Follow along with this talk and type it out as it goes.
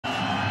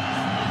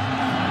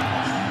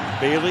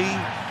Bailey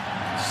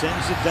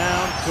sends it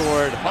down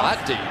toward Huff.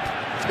 Not deep.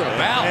 It's going to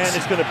bounce. And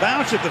it's going to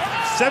bounce at the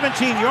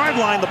 17-yard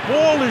line. The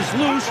ball is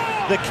loose.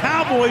 The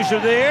Cowboys are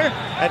there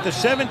at the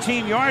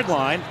 17-yard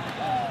line.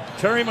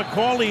 Terry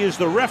McCauley is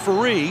the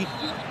referee.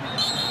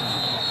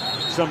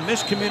 Some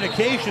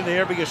miscommunication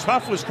there because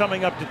Huff was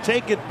coming up to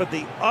take it, but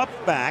the up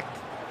back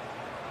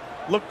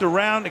looked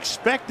around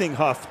expecting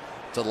Huff.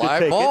 It's a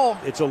live ball.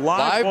 It's a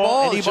live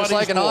ball. It's just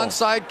like an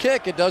onside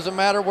kick. It doesn't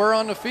matter where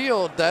on the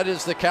field. That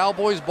is the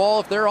Cowboys'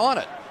 ball if they're on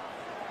it.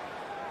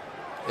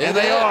 And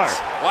they are.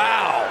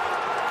 Wow.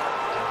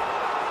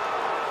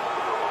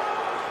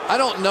 I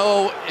don't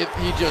know if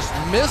he just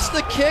missed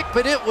the kick,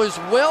 but it was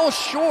well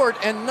short,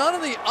 and none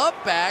of the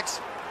upbacks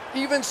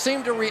even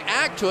seemed to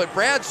react to it.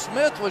 Brad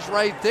Smith was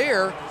right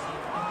there,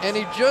 and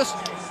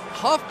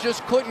Huff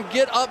just couldn't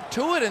get up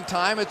to it in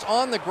time. It's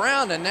on the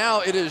ground, and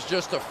now it is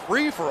just a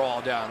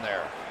free-for-all down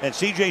there. And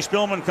C.J.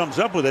 Spillman comes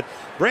up with it.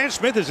 Brad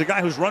Smith is a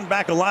guy who's run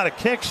back a lot of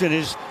kicks in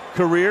his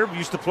career.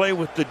 Used to play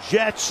with the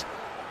Jets,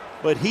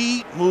 but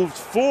he moved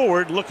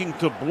forward looking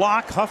to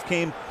block. Huff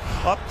came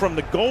up from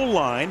the goal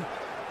line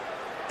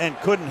and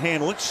couldn't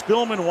handle it.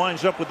 Spillman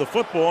winds up with the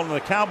football, and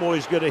the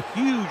Cowboys get a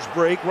huge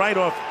break right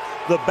off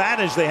the bat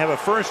as they have a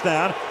first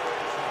down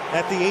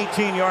at the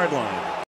 18-yard line.